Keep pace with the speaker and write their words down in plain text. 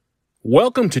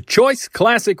Welcome to Choice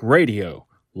Classic Radio.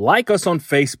 Like us on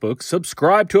Facebook,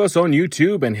 subscribe to us on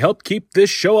YouTube, and help keep this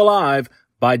show alive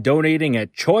by donating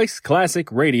at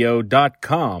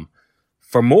choiceclassicradio.com.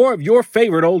 For more of your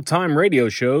favorite old-time radio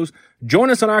shows, join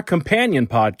us on our companion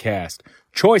podcast,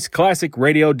 Choice Classic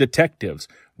Radio Detectives,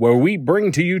 where we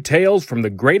bring to you tales from the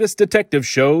greatest detective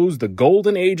shows the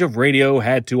golden age of radio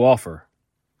had to offer.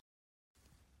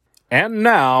 And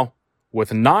now,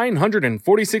 with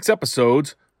 946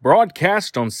 episodes,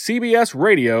 broadcast on CBS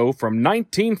Radio from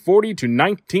 1940 to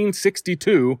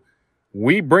 1962,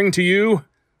 we bring to you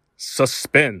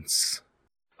Suspense.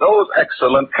 Those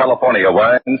excellent California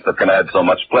wines that can add so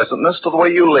much pleasantness to the way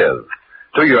you live,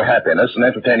 to your happiness and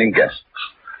entertaining guests,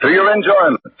 to your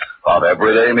enjoyment of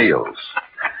everyday meals.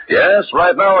 Yes,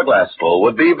 right now a glassful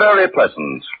would be very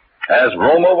pleasant, as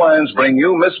Roma Wines bring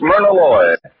you Miss Myrna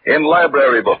Loy in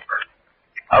Library Book.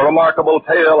 A remarkable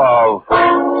tale of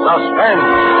suspense.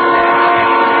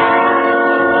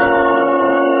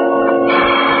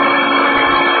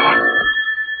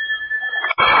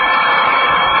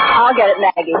 I'll get it,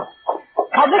 Maggie.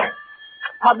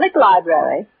 Public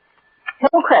Library,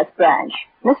 Hillcrest Branch.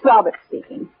 Miss Roberts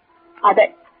speaking.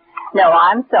 No,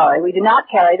 I'm sorry. We do not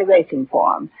carry the racing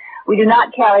form. We do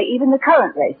not carry even the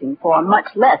current racing form,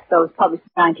 much less those published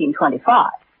in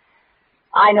 1925.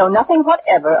 I know nothing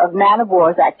whatever of Man of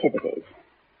War's activities.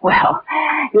 Well,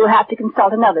 you'll have to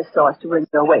consult another source to win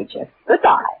your wager.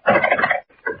 Goodbye.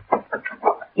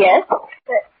 Yes?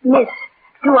 Miss,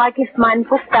 do I give mine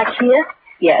book back here?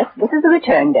 Yes, this is the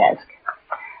return desk.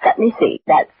 Let me see.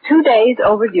 That's 2 days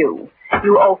overdue.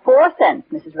 You owe 4 cents,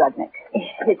 Mrs. Rudnick.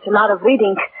 It's a lot of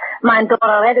reading. My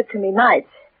daughter read it to me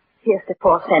nights. Here's the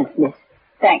 4 cents, miss.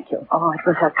 Thank you. Oh, it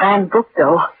was a grand book,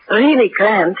 though. Really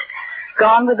grand.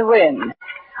 Gone with the Wind,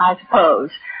 I suppose.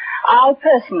 I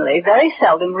personally very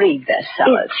seldom read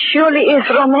bestsellers. It surely is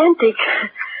romantic.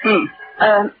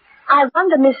 I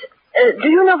wonder, miss, do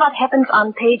you know what happens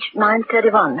on page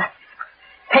 931?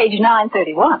 Page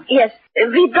 931? Yes.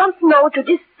 We don't know to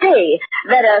this day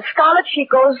whether Scarlett, she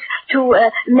goes to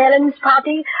Melon's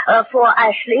party for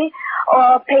Ashley,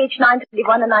 or page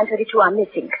 931 and 932 are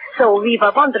missing. So we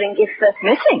were wondering if...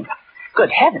 Missing? Good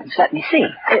heavens, let me see.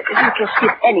 You can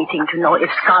skip anything to know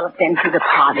if Scarlett went to the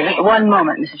party. One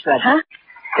moment, Mrs. Redmond. Huh?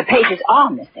 The pages are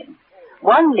missing.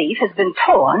 One leaf has been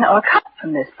torn or cut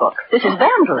from this book. This is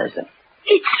vandalism.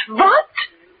 It's what?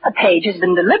 A page has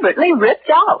been deliberately ripped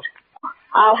out.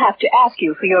 I'll have to ask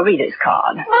you for your reader's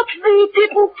card. But we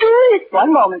didn't do it.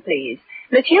 One moment, please.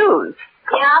 Miss Hughes.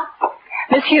 Yeah?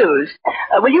 Miss Hughes,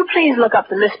 will you please look up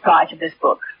the list price of this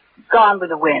book, Gone with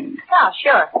the Wind? Oh,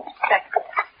 sure.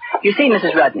 You see,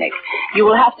 Mrs. Rudnick, you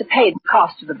will have to pay the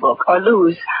cost of the book or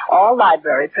lose all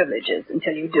library privileges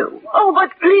until you do. Oh, but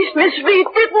please, miss, we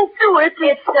didn't do it.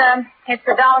 It's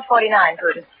 $1.49,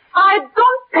 Prudence. I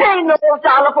don't pay no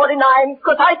 $1.49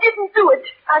 because I didn't do it.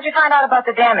 How'd you find out about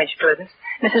the damage, Prudence?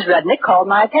 Mrs. Rudnick called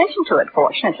my attention to it,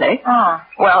 fortunately. Oh,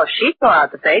 well, if she tore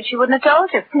out the page, she wouldn't have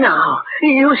told you. No.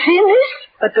 You see, miss?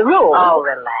 But the rule... Oh,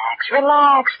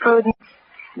 relax, Prudence.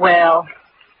 Well...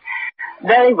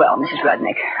 Very well, Mrs.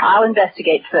 Rudnick. I'll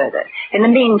investigate further. In the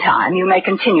meantime, you may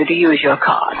continue to use your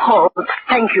card. Oh,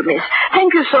 thank you, miss.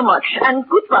 Thank you so much. And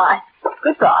goodbye.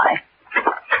 Goodbye.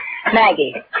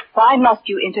 Maggie, why must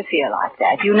you interfere like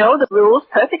that? You know the rules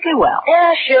perfectly well.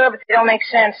 Yeah, sure, but they don't make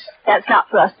sense. That's not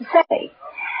for us to say.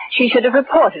 She should have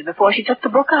reported before she took the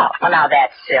book out. Well, now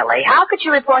that's silly. How could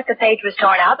you report the page was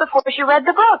torn out before she read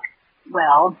the book?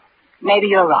 Well, maybe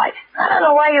you're right. I don't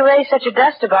know why you raised such a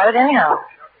dust about it anyhow.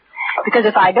 Because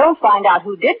if I don't find out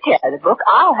who did tear the book,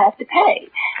 I'll have to pay.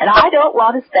 And I don't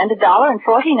want to spend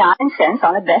 $1.49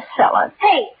 on a bestseller.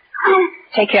 Hey.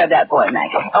 Take care of that boy,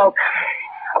 Maggie. Oh,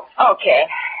 okay.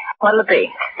 What'll it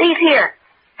be? These here.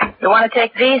 You want to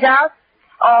take these out?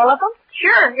 All of them?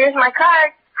 Sure. Here's my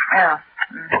card. Yeah.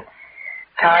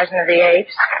 Tarzan of the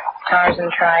Apes,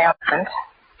 Tarzan Triumphant,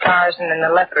 Tarzan and the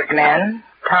Leopard Men,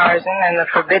 Tarzan and the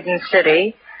Forbidden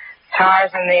City,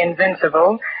 Tarzan the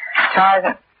Invincible,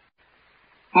 Tarzan...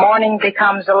 Morning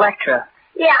Becomes Electra.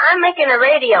 Yeah, I'm making a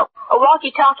radio, a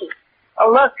walkie-talkie.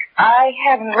 Oh, look, I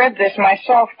haven't read this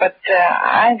myself, but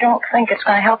I don't think it's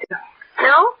going to help you.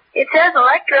 No? It says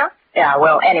Electra. Yeah,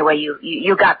 well, anyway,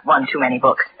 you got one too many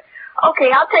books.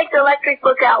 Okay, I'll take the electric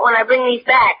book out when I bring these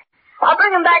back. I'll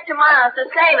bring them back tomorrow, so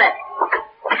save it.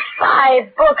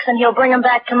 5 books, and he'll bring them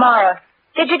back tomorrow.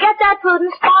 Did you get that,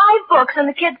 Prudence? 5 books, and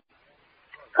the kids...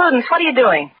 Prudence, what are you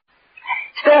doing?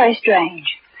 It's very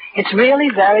strange. It's really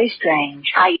very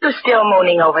strange. Are you still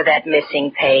mooning over that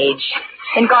missing page?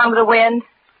 In Gone with the Wind?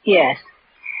 Yes.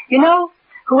 You know,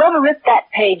 Whoever ripped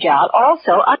that page out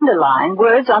also underlined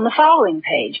words on the following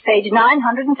page, page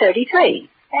 933.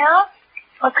 Yeah?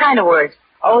 What kind of words?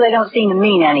 Oh, they don't seem to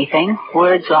mean anything.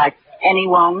 Words like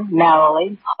anyone,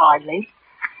 merrily, hardly.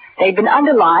 They've been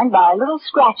underlined by little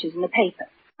scratches in the paper.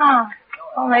 Oh.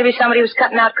 Well, maybe somebody was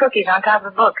cutting out cookies on top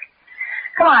of the book.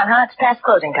 Come on, huh? It's past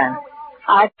closing time.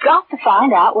 I've got to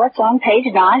find out what's on page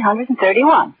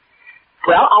 931.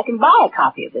 Well, I can buy a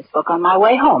copy of this book on my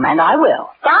way home, and I will.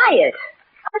 Buy it?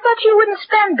 I thought you wouldn't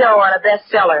spend dough on a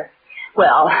bestseller.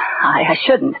 Well, I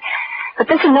shouldn't. But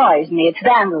this annoys me. It's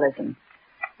vandalism.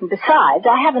 And besides,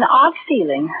 I have an odd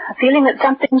feeling, a feeling that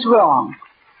something's wrong.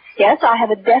 Yes, I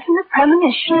have a definite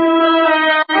premonition.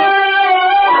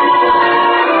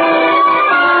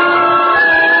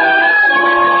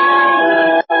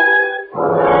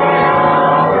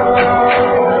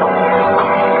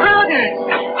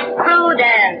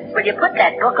 Prudence, will you put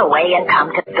that book away and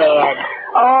come to bed?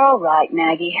 All right,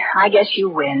 Maggie. I guess you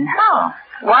win. Oh,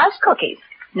 was cookies?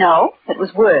 No, it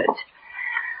was words.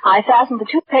 I fastened the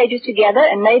two pages together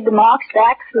and made the marks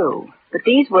back through. But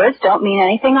these words don't mean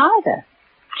anything either.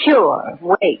 Cure,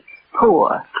 wait,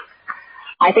 poor.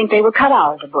 I think they were cut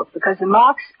out of the book because the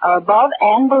marks are above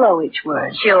and below each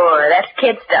word. Sure, that's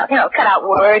kid stuff. You know, cut out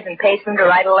words and paste them to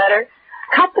write a letter.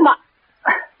 Cut them out.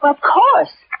 Well, of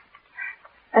course.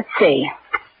 Let's see.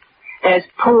 There's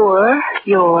poor,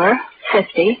 your,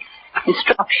 50,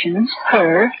 instructions,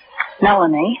 her,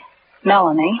 Melanie.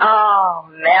 Oh,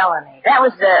 Melanie. That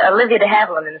was Olivia de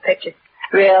Havilland in the picture.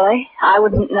 Really? I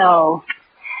wouldn't know.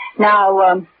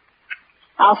 Now,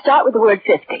 I'll start with the word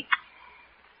 50.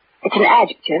 It's an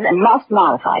adjective and must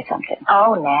modify something.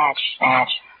 Oh,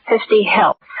 Natch. 50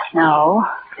 health. No.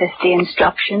 50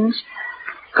 instructions.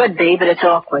 Could be, but it's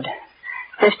awkward.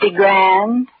 50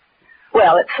 grand.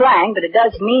 Well, it's slang, but it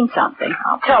does mean something.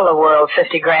 I'll tell the world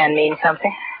 50 grand means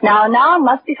something. Now, a noun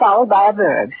must be followed by a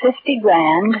verb. 50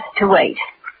 grand to wait.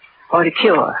 Or to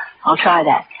cure. I'll try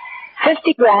that.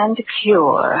 50 grand to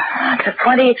cure. It's a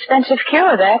plenty expensive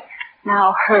cure, that.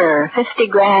 Now, her. 50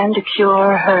 grand to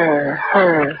cure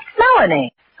her.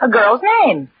 Melanie. A girl's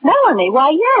name. Melanie,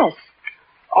 why, yes.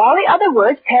 All the other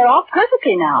words pair off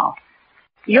perfectly now.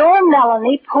 Your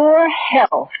Melanie, poor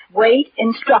health, wait,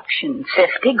 instructions.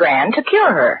 50 grand to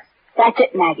cure her. That's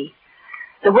it, Maggie.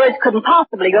 The words couldn't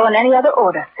possibly go in any other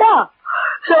order. Yeah.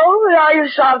 So, now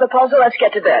you've solved the puzzle. Let's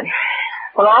get to bed.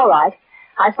 Well, all right.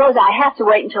 I suppose I have to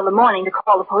wait until the morning to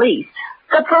call the police.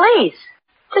 The police?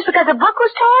 Just because the book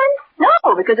was torn?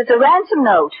 No, because it's a ransom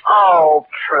note. Oh,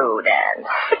 Prudence.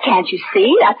 But can't you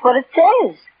see? That's what it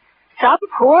says. Some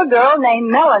poor girl named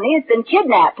Melanie has been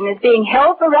kidnapped and is being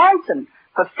held for ransom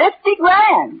for 50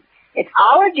 grand. It's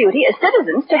our duty as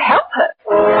citizens to help her.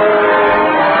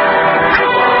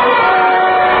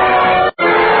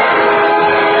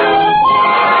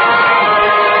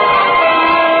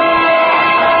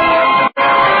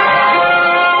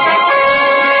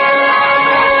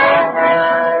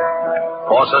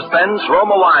 For Suspense,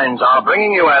 Roma Wines are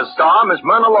bringing you as star Miss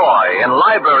Myrna Loy in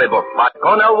Library Book by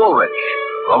Cornell Woolrich.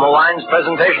 Roma Wines'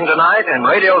 presentation tonight in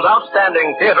radio's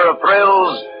outstanding theater of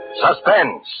thrills,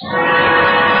 Suspense.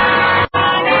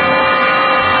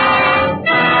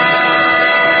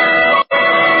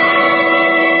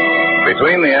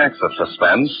 Between the acts of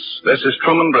Suspense, this is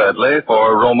Truman Bradley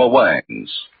for Roma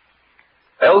Wines.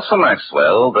 Elsa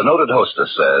Maxwell, the noted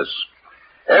hostess, says,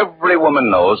 every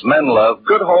woman knows men love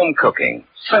good home cooking,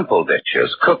 simple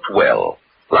dishes cooked well,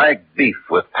 like beef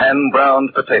with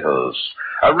pan-browned potatoes,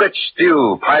 a rich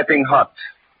stew piping hot,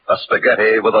 a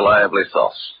spaghetti with a lively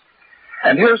sauce.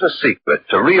 And here's a secret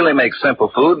to really make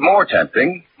simple food more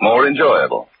tempting, more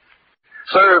enjoyable.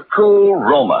 Serve cool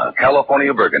Roma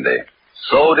California Burgundy.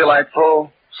 So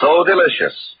delightful, so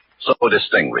delicious, so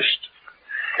distinguished.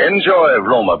 Enjoy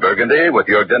Roma Burgundy with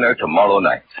your dinner tomorrow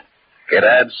night. It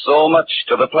adds so much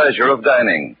to the pleasure of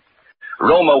dining.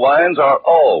 Roma wines are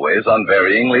always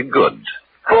unvaryingly good,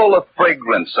 full of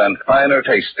fragrance and finer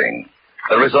tasting,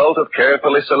 the result of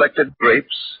carefully selected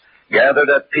grapes gathered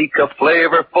at peak of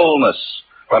flavor fullness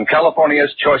from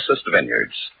California's choicest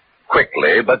vineyards,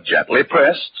 quickly but gently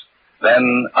pressed,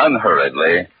 then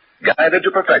unhurriedly guided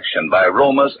to perfection by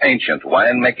Roma's ancient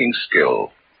winemaking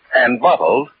skill, and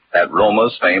bottled at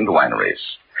Roma's famed wineries.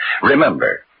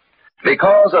 Remember,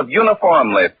 because of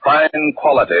uniformly fine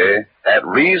quality at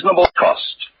reasonable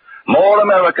cost, more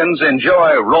Americans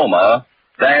enjoy Roma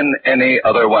than any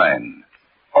other wine.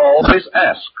 Always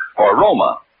ask for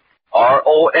Roma,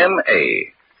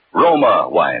 R-O-M-A, Roma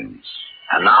wines.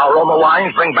 And now Roma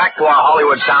Wines bring back to our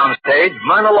Hollywood soundstage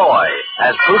Myrna Loy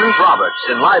as Prudence Roberts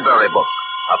in Library Book,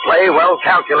 a play well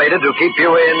calculated to keep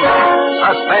you in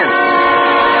suspense.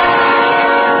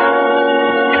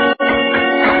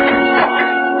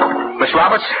 Miss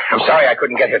Roberts, I'm sorry I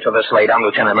couldn't get here till this late. I'm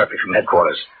Lieutenant Murphy from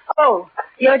headquarters. Oh,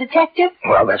 you're a detective?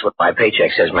 Well, that's what my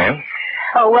paycheck says, ma'am.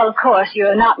 Oh, well, of course,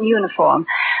 you're not in uniform.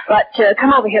 But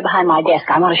come over here behind my desk.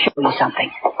 I want to show you something.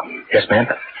 Yes, ma'am.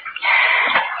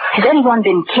 Has anyone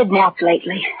been kidnapped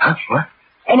lately? Huh? What?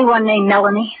 Anyone named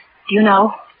Melanie? Do you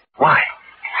know? Why?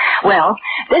 Well,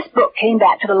 this book came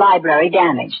back to the library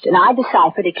damaged, and I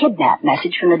deciphered a kidnap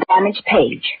message from the damaged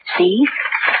page. See?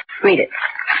 Read it.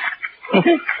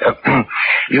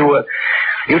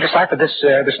 You deciphered this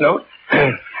note?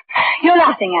 You're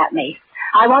laughing at me.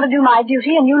 I want to do my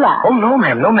duty, and you laugh. Oh, no,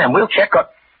 ma'am. No, ma'am. We'll check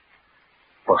up.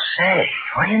 Well, say,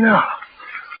 what do you know?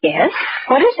 Yes?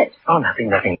 What is it? Oh, nothing.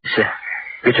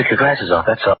 You took your glasses off,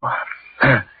 that's all.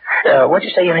 What'd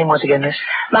you say your name was again, miss?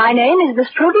 My name is Miss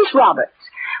Prudence Roberts.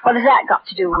 What has that got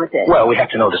to do with this? Well, we have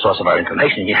to know the source of our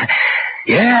information. Yeah,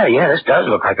 this does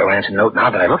look like a ransom note now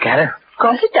that I look at it. Of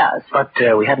course it does. But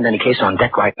we haven't any case on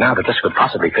deck right now that this could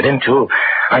possibly fit into.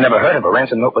 I never heard of a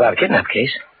ransom note without a kidnap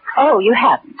case. Oh, you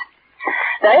haven't?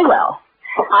 Very well.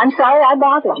 I'm sorry I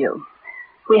bothered you.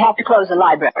 We have to close the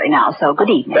library now, so good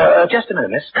evening. Just a minute,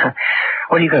 miss.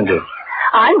 What are you going to do?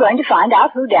 I'm going to find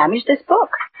out who damaged this book.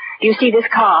 Do you see this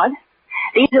card?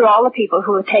 These are all the people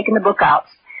who have taken the book out.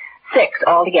 6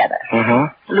 altogether.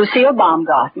 Mm-hmm. Lucille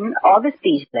Baumgarten, August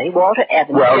Beasley, Walter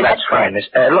Evans. Well, that's fine, miss.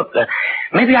 Look,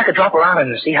 maybe I could drop around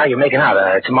and see how you're making out.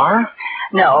 Tomorrow?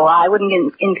 No, I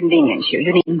wouldn't inconvenience you.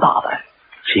 You needn't bother.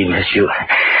 Gee, miss, you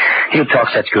talk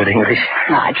such good English.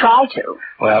 I try to.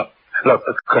 Well, look,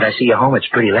 could I see you home? It's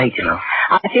pretty late, you know.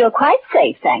 I feel quite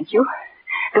safe, thank you.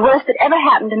 The worst that ever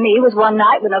happened to me was one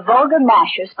night when a vulgar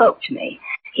masher spoke to me.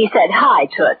 He said, "Hi,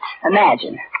 Toots."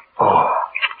 Imagine. Oh.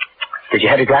 Did you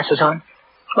have your glasses on?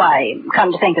 Why,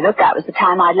 come to think of it, that was the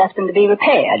time I'd left them to be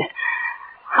repaired.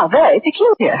 How very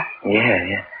peculiar.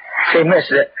 Yeah. Say, miss,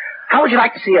 how would you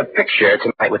like to see a picture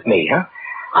tonight with me, huh?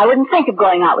 I wouldn't think of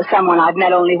going out with someone I've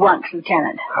met only once,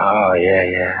 Lieutenant. Oh,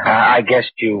 yeah. I guess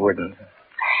you wouldn't.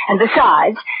 And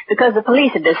besides, because the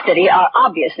police of this city are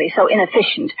obviously so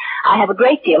inefficient, I have a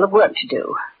great deal of work to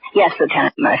do. Yes,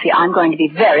 Lieutenant Murphy, I'm going to be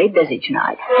very busy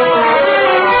tonight.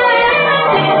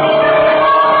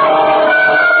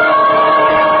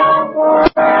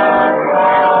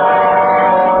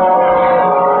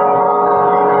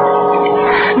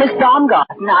 Miss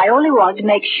Baumgarten, I only wanted to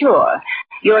make sure.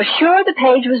 You're sure the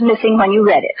page was missing when you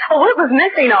read it? Oh, it was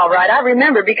missing all right. I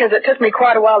remember because it took me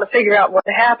quite a while to figure out what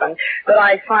happened. But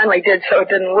I finally did, so it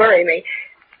didn't worry me.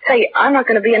 Say, I'm not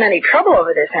going to be in any trouble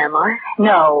over this, am I?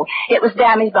 No, it was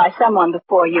damaged by someone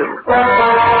before you. But,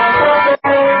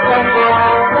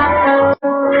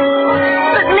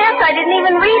 Miss, I didn't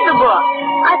even read the book.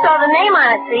 I saw the name on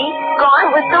it, see? Gone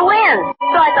with the Wind.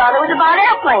 So I thought it was about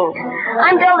airplanes.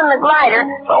 I'm building the glider,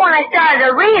 but when I started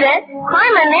to read it,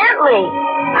 I'm an Antley.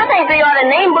 I think they ought to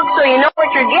name books so you know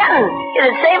what you're getting.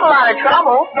 It'd save a lot of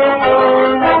trouble.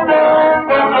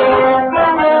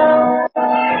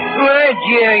 My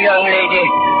dear young lady,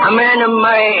 a man of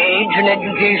my age and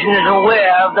education is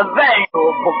aware of the value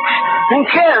of books and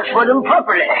cares for them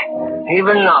properly,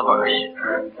 even novels.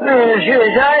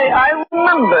 Yes, I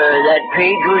remember that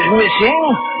page was missing,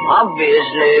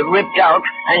 obviously ripped out,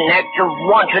 an act of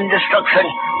wanton destruction.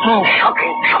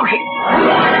 Shocking.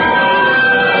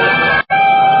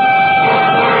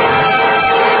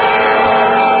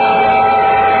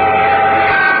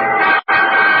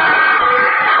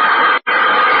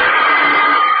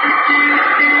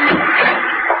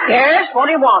 Yes, what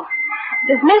do you want?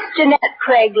 Does Miss Jeanette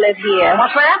Craig live here?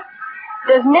 What's that?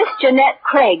 Does Miss Jeanette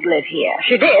Craig live here?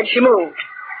 She did. She moved.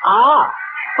 Ah,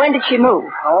 when did she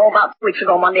move? Oh, about 2 weeks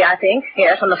ago Monday, I think.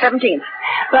 Yes, on the 17th.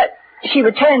 But she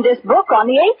returned this book on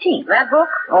the 18th. That book?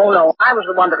 Oh, no. I was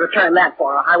the one that returned that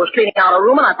for her. I was cleaning out a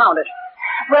room and I found it.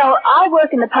 Well, I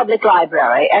work in the public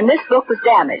library, and this book was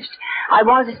damaged. I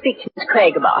wanted to speak to Miss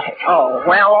Craig about it. Oh,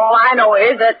 well, all I know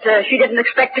is that she didn't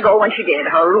expect to go when she did.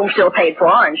 Her room still paid for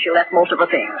her, and she left most of her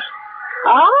things.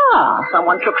 Ah.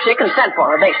 Someone took sick and sent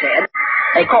for her, they said.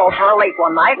 They called for her late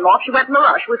one night, and off she went in a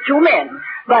rush with 2 men.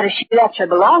 But if she left her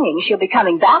belongings, she'll be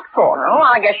coming back for her. Oh,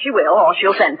 I guess she will, or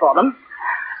she'll send for them.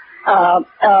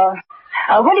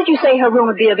 When did you say her room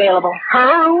would be available?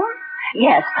 Her room?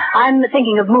 Yes, I'm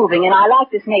thinking of moving, and I like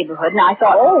this neighborhood, and I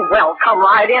thought... Oh, well, come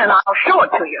right in, and I'll show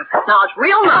it to you. Now, it's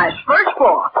real nice, first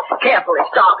floor. Carefully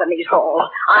stock in these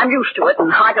halls. I'm used to it, and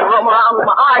I can roam around with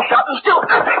my eyes shut and still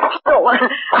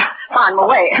find my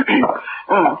way.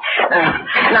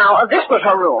 Now, this was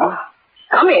her room.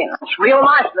 Come in. It's real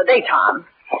nice in the daytime.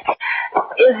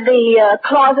 Is the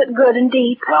closet good and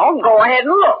deep? Well, go ahead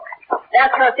and look.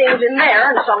 That's her things in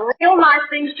there, and some real nice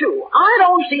things, too. I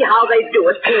don't see how they do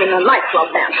it being a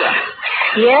nightclub dancer.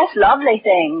 Yes, lovely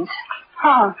things.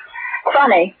 Huh.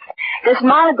 Funny. This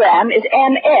monogram is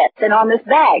MS, and on this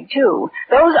bag, too.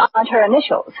 Those aren't her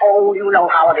initials. Oh, you know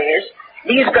how it is.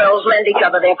 These girls lend each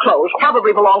other their clothes.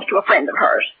 Probably belongs to a friend of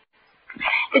hers.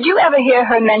 Did you ever hear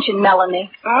her mention Melanie?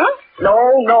 Huh?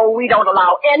 No, we don't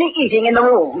allow any eating in the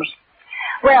rooms.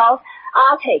 Well,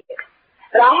 I'll take it.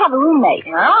 But I have a roommate.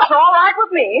 Well, it's all right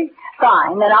with me.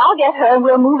 Fine, then I'll get her and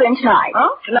we'll move in tonight.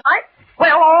 Huh? Tonight?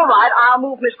 Well, all right. I'll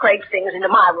move Miss Craig's things into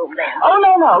my room then. Oh,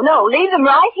 no. Leave them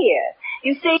right here.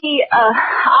 You see,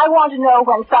 I want to know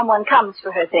when someone comes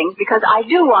for her things because I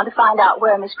do want to find out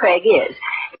where Miss Craig is.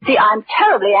 See, I'm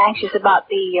terribly anxious about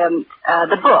the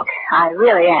book. I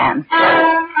really am.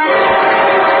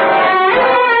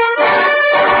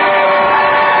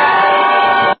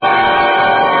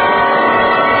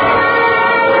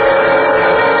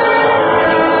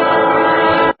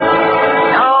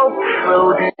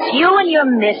 You and your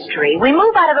mystery. We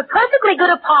move out of a perfectly good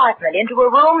apartment into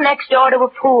a room next door to a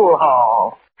pool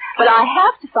hall. But I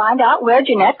have to find out where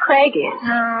Jeanette Craig is.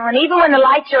 And even when the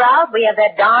lights are out, we have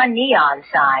that darn neon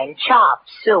sign. Chop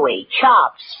Suey.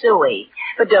 Chop Suey.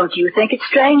 But don't you think it's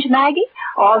strange, Maggie?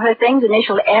 All her things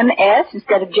initialed MS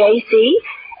instead of JC.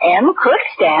 M could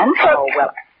stand for... Oh,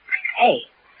 well. Hey,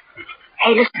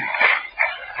 listen.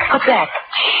 What's that?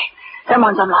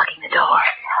 Someone's unlocking the door.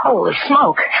 Holy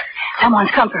smoke.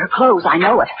 Someone's come for her clothes. I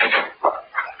know it.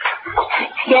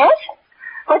 Yes?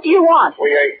 What do you want?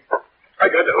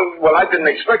 Well, I didn't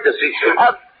expect to see you.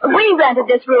 We rented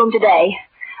this room today.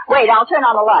 Wait, I'll turn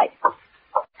on the light.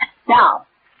 Now,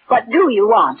 what do you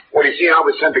want? Well, you see, I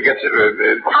was sent to get...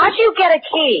 How'd you get a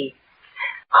key?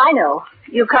 I know.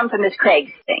 You come for Miss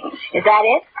Craig's things. Is that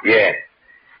it?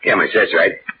 Yeah, Miss, that's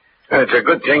right. It's a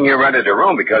good thing you rented a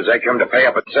room because I come to pay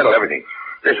up and settle everything.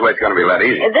 This way it's going to be a lot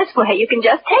easier. This way you can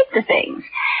just take the things.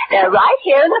 They're right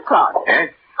here in the closet. Eh?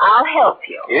 I'll help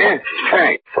you. Yeah?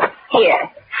 Thanks. Here.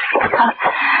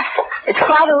 It's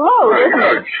quite a load, isn't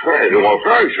it? Well,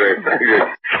 thanks.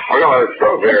 I got a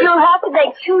stuff here. But you'll have to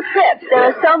make 2 trips.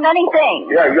 There are so many things.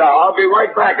 Yeah, I'll be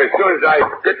right back as soon as I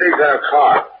get these out of the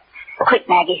car. Quick,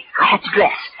 Maggie. I have to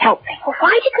dress. Help me. Well,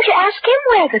 why didn't you ask him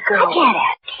where to go? I can't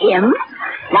ask him.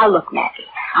 Now, look, Maggie.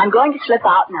 I'm going to slip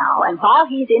out now, and while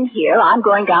he's in here, I'm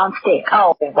going downstairs.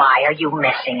 Oh, why are you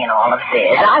messing in all of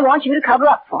this? And I want you to cover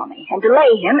up for me and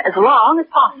delay him as long as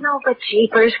possible. No, but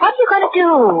jeepers, what are you going to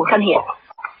do? Come here.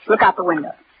 Look out the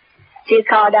window. See his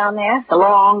car down there? The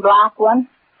long, black one?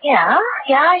 Yeah,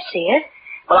 I see it.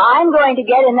 Well, I'm going to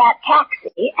get in that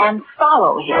taxi and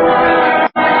follow him.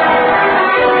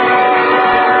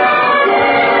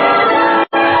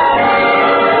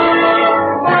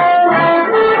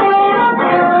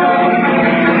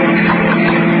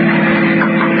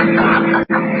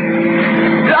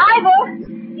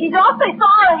 He's awfully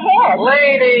far ahead.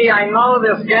 Lady, I know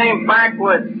this game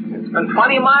backwards. It's been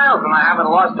 20 miles and I haven't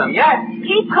lost him yet.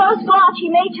 Keep close watch. He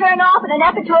may turn off in an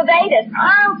effort to evade us.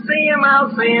 I'll see him.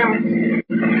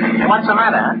 Hey, what's the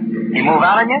matter, huh? He move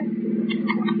out on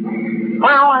you?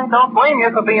 Well, I don't blame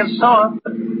you for being sore.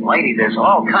 But, lady, there's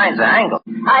all kinds of angles.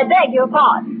 I beg your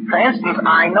pardon. For instance,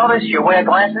 I notice you wear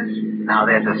glasses. Now,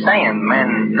 there's a saying,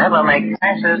 men never make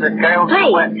glasses that girls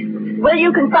wear. Please, will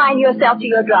you confine yourself to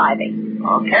your driving?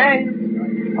 Okay.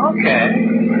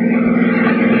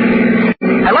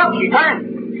 Hello, she turned.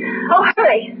 Oh,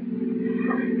 hurry.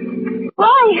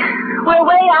 Why, we're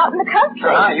way out in the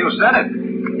country. You said it.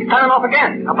 Turn off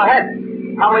again, up ahead.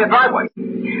 Probably a driveway.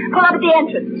 Pull up at the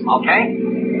entrance. Okay.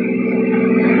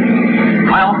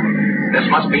 Well, this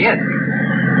must be it.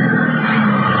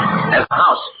 There's the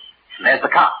house. There's the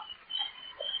cop.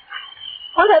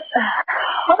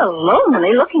 What a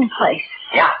lonely-looking place.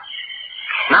 Yeah.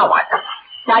 Now what?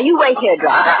 Now, you wait here,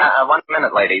 driver. 1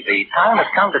 minute, lady. The time has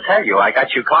come to tell you I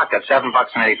got you clocked at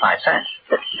 $7.85.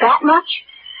 That much?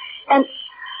 And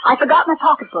I forgot my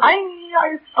pocketbook.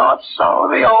 I thought so.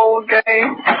 The old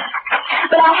game.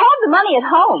 But I have the money at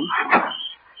home.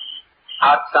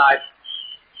 Outside.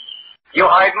 You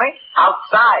heard me?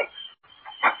 Outside.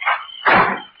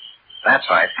 That's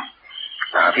right.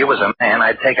 Now, if you was a man,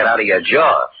 I'd take it out of your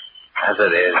jaw. As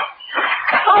it is.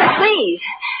 Oh, please.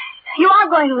 You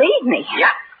aren't going to leave me.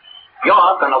 Yeah.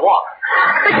 You're going to walk.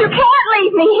 But you can't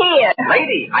leave me here.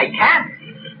 Lady, I can't.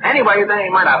 Anyway, they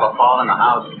might have a fall in the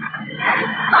house.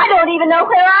 I don't even know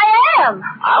where I am.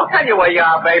 I'll tell you where you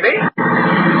are, baby.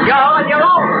 You're on your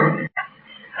own.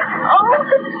 Oh,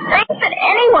 to think that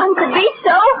anyone could be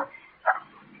so.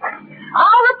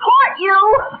 I'll report you.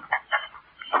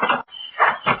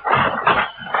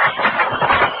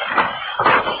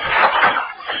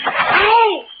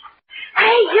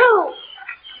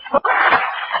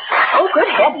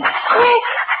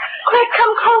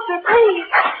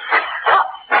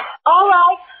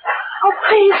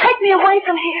 me away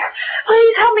from here.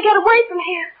 Please help me get away from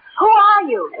here. Who are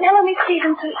you? Melanie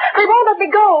Stevenson. They won't let me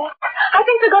go. I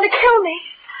think they're going to kill me.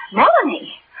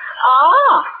 Melanie?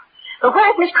 Ah. Well,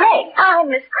 where's Miss Craig? I'm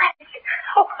Miss Craig.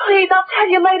 Oh, please, I'll tell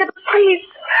you later, but please.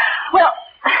 Well,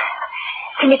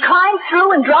 can you climb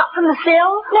through and drop from the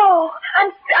sill? No,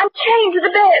 I'm chained to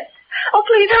the bed. Oh,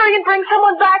 please hurry and bring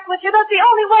someone back with you. That's the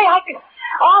only way I can...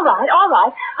 All right.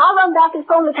 I'll run back and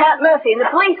phone Lieutenant Murphy and the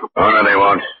police. Oh, no, they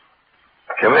won't.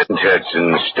 Come in, Toots,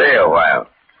 and stay a while.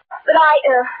 But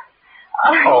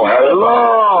Oh,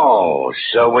 hello.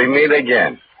 So we meet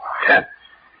again.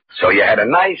 So you had a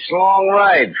nice long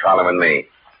ride following me.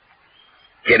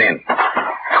 Get in.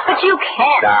 But you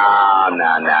can't.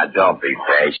 No. Don't be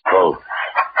bashful.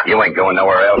 You ain't going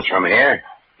nowhere else from here.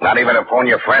 Not even to phone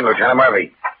your friend, Lieutenant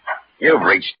Murphy. You've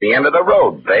reached the end of the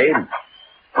road, babe.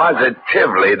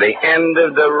 Positively the end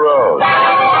of the road.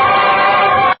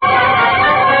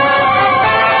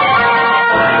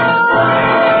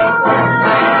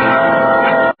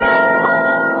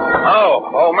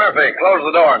 Oh, Murphy, close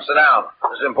the door and sit down.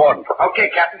 This is important. Okay,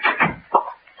 Captain.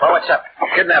 Well, what's up?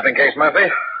 Kidnapping case, Murphy.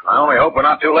 I only hope we're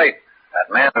not too late. That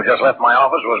man who just left my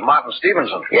office was Martin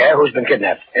Stevenson. Yeah, who's been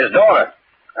kidnapped? His daughter.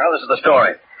 Well, this is the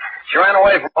story. She ran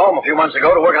away from home a few months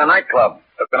ago to work in a nightclub.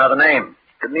 Took another name.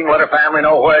 Didn't even let her family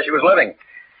know where she was living.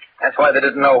 That's why they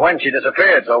didn't know when she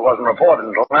disappeared, so it wasn't reported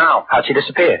until now. How'd she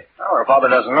disappear? Well, her father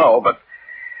doesn't know, but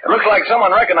it looks like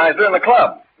someone recognized her in the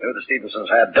club. Knew the Stevensons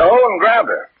had dough and grabbed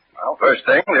her. Well, first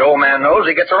thing, the old man knows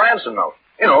he gets a ransom note.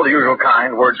 You know, the usual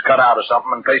kind, words cut out of something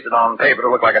and pasted on paper to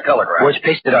look like a telegram. Words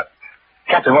pasted up.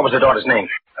 Captain, what was the daughter's name?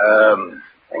 I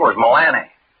think it was Melanie.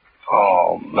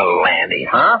 Oh, Melanie.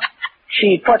 Huh?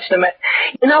 Gee, what's the matter?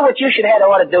 You know what you should have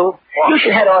ought to do? What? You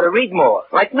should have ought to read more,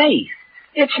 like me.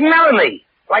 It's Melanie,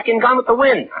 like in Gone with the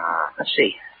Wind. Let's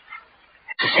see.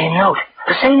 It's the same note.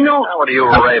 The same note. Now, what are you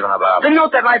raving about? The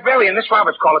note that librarian, Miss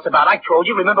Roberts, called us about. I told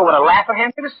you. Remember what a laugher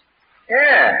handed us?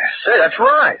 Yeah, say, that's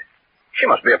right. She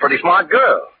must be a pretty smart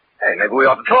girl. Hey, maybe we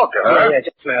ought to talk to her. Yeah,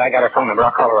 just a minute. I got her phone number.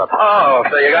 I'll call her up. Oh,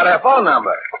 so you got her phone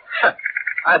number.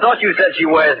 I thought you said she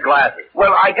wears glasses.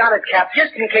 Well, I got it, Cap,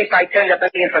 just in case I turned up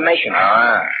any information.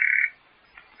 Ah.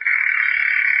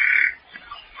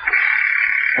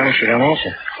 Well, she don't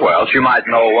answer. Well, she might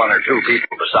know one or two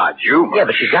people besides you. Yeah,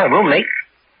 but she's got a roommate.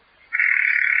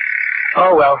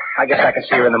 Oh, well, I guess I can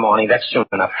see her in the morning. That's soon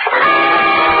enough.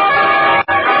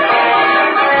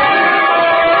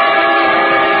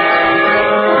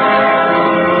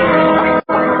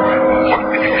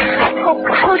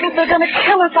 They're going to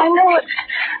kill us, I know it.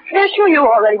 They're sure you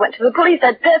already went to the police.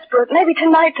 They're desperate. Maybe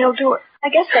tonight they'll do it. I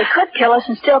guess they could kill us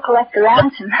and still collect the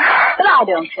ransom. But I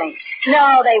don't think.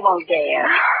 No, they won't dare.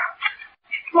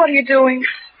 What are you doing?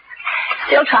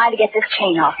 Still trying to get this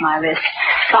chain off my wrist.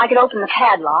 So I could open the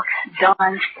padlock.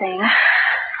 Darn thing.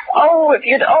 Oh, if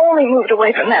you'd only moved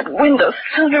away from that window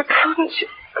sooner, Prudence.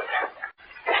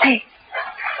 Hey,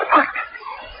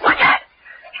 what's that?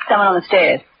 Someone on the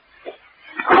stairs.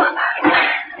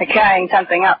 They're carrying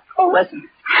something up. Oh, listen.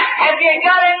 Have you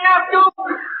got enough, Duke?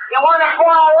 You want to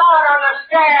pour a lot on the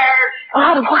stairs? A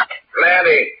lot of what?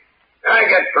 Plenty. I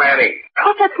get plenty.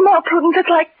 What's that smell, Prudence?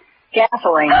 It's like...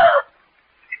 Gasoline.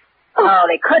 Oh,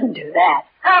 they couldn't do that.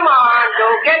 Come on,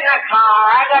 Duke. Get in the car.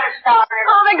 I got to start it.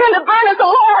 Oh, they're going to burn us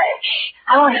alive.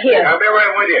 I want to hear. I'll be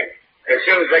right with you. As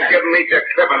soon as they give me a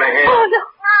clip in the hand. Oh, no.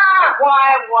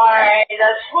 Why,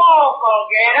 the smoke will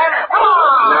get him. Come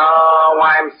on. No,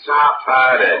 I'm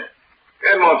soft-hearted.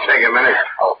 It won't take a minute.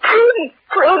 Oh, Prudence,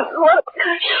 what?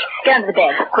 Get under the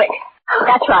bed, quick.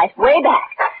 That's right, way back.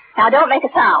 Now, don't make a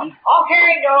sound.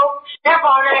 Okay, Duke. Step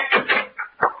on it.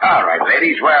 All right,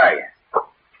 ladies, where are you?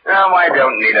 Now, I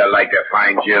don't need a light to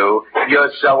find you.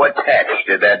 You're so attached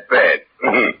to that bed.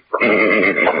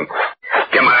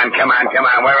 Come on.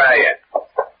 Where are you?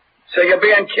 So you're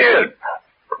being killed.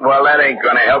 Well, that ain't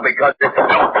gonna help because it's...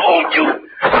 Oh, you...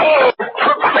 Oh,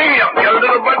 bam, you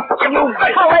little butt.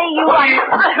 Pulley, you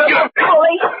are...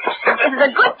 Pulley. This is a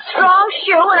good, strong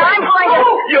shoe, and I'm going to...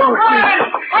 You...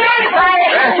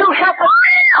 You have to...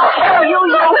 Oh, you...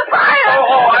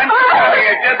 Oh, I'm sorry.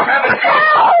 I just haven't...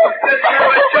 Just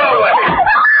haven't shown.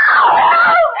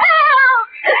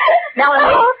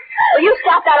 Melanie, will you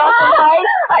stop that awful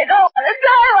noise? I don't want to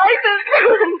die like this,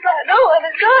 Prudence. I don't want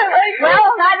to die like this.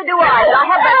 Well, neither do I, but I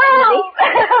have that dignity.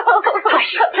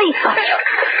 Hush, please hush.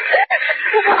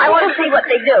 I want to see what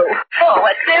they do. Oh,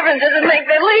 what difference does it make?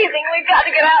 They're leaving. We've got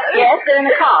to get out of here. Yes, they're in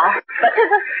the car. But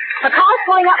the car's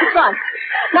pulling up in front.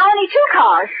 Now only two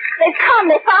cars. They've come.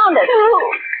 They found us.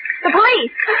 Who? The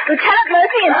police. Lieutenant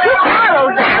Murphy and two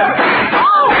arrows in them.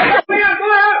 Oh, that's it,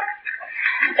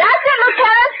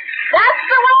 Lieutenant. That's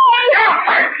the way.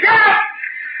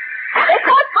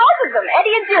 of them,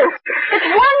 Eddie and Duke. It's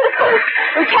wonderful.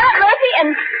 Lieutenant Murphy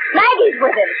and Maggie's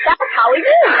with him. That's how he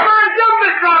did. Come on, jump,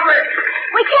 Miss Robert.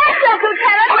 We can't jump,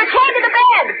 Lieutenant. We're chained to the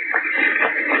bed.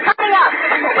 Coming up.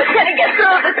 We can't get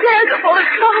through. The stairs are full of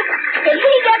smoke. Can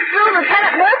he get through,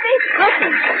 Lieutenant Murphy?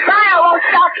 Listen, fire won't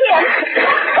stop him.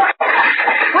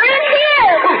 We're in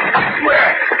here.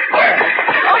 Where?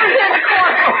 Over here in the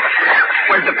corner.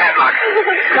 Where's the padlock?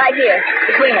 Right here,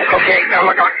 between us. Okay, now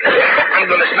look out. I'm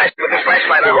going to smash it with this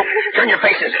flashlight, I hope. Turn your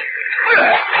faces.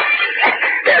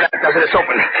 There, that does it. It's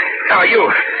open. Now, are you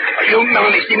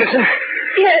Melanie Stevenson?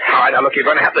 Yes. All right, now look, you're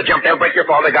going to have to jump. They'll break your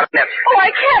fall. They got a net. Oh,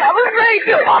 I can't. I'm afraid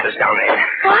to. Your father's down there.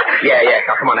 What? Yeah.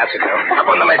 Now, come on, that's it, girl. Up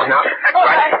on the ledge now. All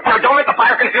right. Now, don't let the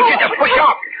fire confuse you. Just push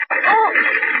off.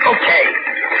 Oh. Okay.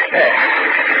 There.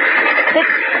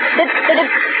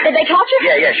 Did they catch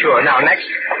her? Yeah, sure. Now, next.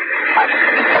 All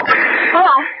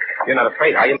right. You're not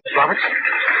afraid, are you, Miss Roberts?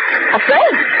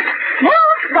 Afraid? No.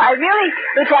 Why, really,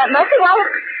 Lieutenant Murphy,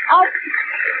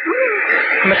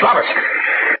 Miss Roberts.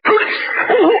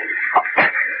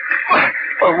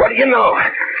 Well, what do you know?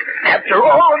 After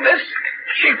all of this,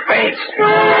 she faints.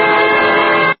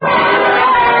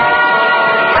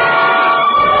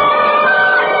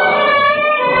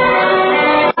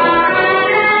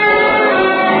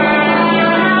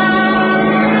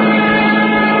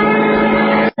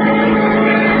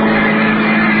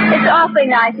 Awfully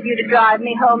nice of you to drive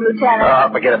me home, Lieutenant. Oh,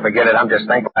 forget it. I'm just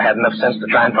thankful I had enough sense to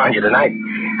try and find you tonight.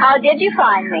 How did you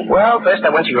find me? Well, first I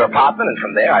went to your apartment, and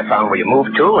from there I found where you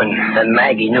moved to, and then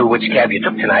Maggie knew which cab you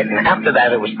took tonight, and after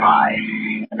that it was pie.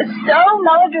 It was so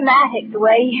melodramatic the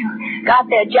way you got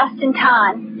there just in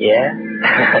time. Yeah?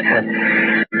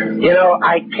 You know,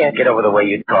 I can't get over the way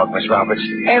you talk, Miss Roberts.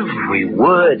 Every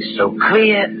word's so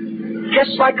clear,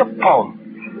 just like a poem.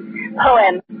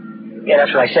 Poem? Yeah,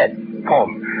 that's what I said.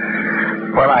 Poem.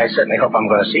 Well, I certainly hope I'm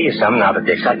going to see you some now that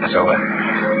the excitement's over.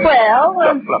 Well,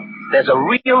 Look. There's a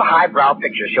real highbrow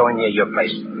picture showing you your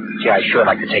place. Gee, I'd sure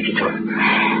like to take you to it.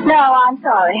 No, I'm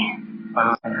sorry.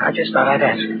 I just thought I'd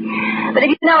ask. But if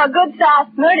you know a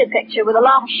good-sized murder picture with a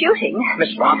lot of shooting... Miss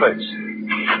Roberts.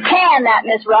 Can that,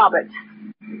 Miss Roberts?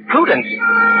 Prudence.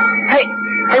 Hey,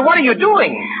 what are you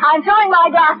doing? I'm throwing my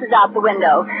glasses out the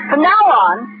window. From now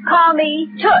on, call me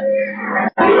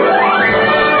Toots.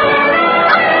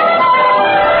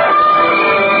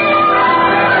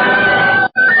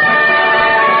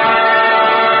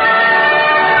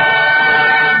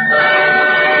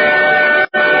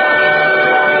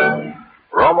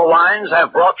 Roma Wines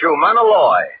have brought you Myrna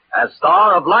Loy as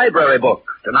star of Library Book,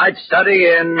 tonight's study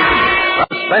in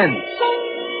suspense.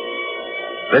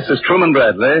 This is Truman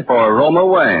Bradley for Roma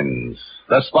Wines,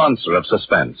 the sponsor of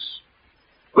Suspense.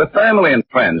 With family and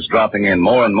friends dropping in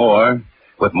more and more,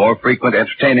 with more frequent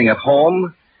entertaining at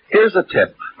home, here's a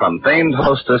tip from famed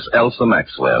hostess Elsa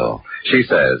Maxwell. She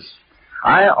says,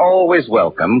 I always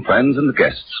welcome friends and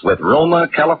guests with Roma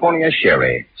California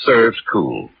Sherry, served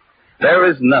cool. There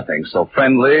is nothing so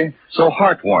friendly, so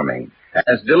heartwarming,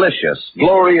 as delicious,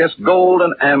 glorious gold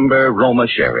and amber Roma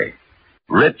Sherry.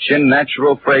 Rich in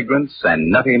natural fragrance and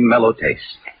nutty mellow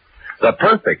taste. The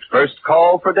perfect first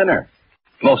call for dinner.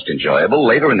 Most enjoyable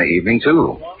later in the evening,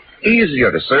 too.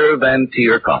 Easier to serve than tea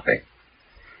or coffee.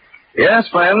 Yes,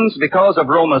 friends, because of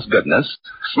Roma's goodness,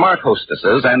 smart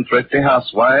hostesses and thrifty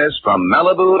housewives from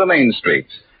Malibu to Main Street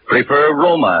prefer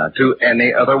Roma to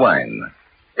any other wine.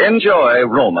 Enjoy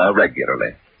Roma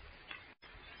regularly.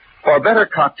 For better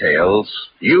cocktails,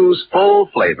 use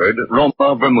full-flavored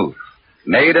Roma Vermouth,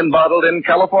 made and bottled in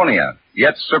California,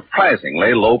 yet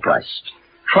surprisingly low-priced.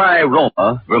 Try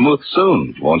Roma Vermouth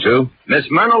soon, won't you? Miss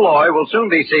Myrna Loy will soon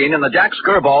be seen in the Jack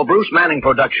Skirball, Bruce Manning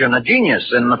production, A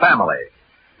Genius in the Family.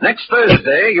 Next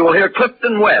Thursday, you will hear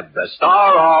Clifton Webb, the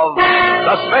star of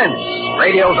Suspense,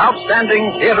 radio's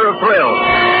outstanding theater of thrills.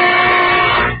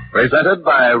 Presented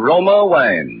by Roma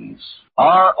Wines,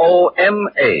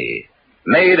 R-O-M-A,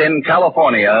 made in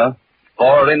California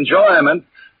for enjoyment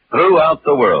throughout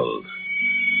the world.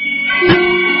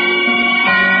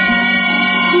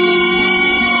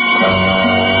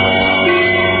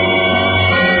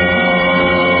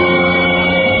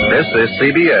 This is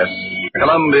CBS,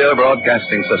 Columbia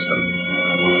Broadcasting System.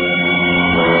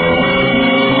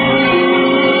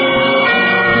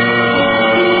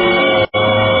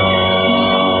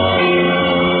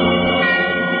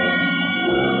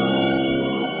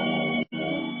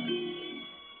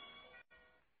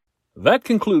 That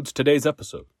concludes today's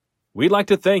episode. We'd like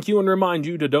to thank you and remind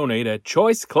you to donate at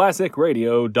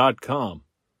choiceclassicradio.com.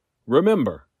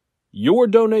 Remember, your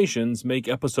donations make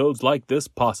episodes like this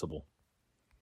possible.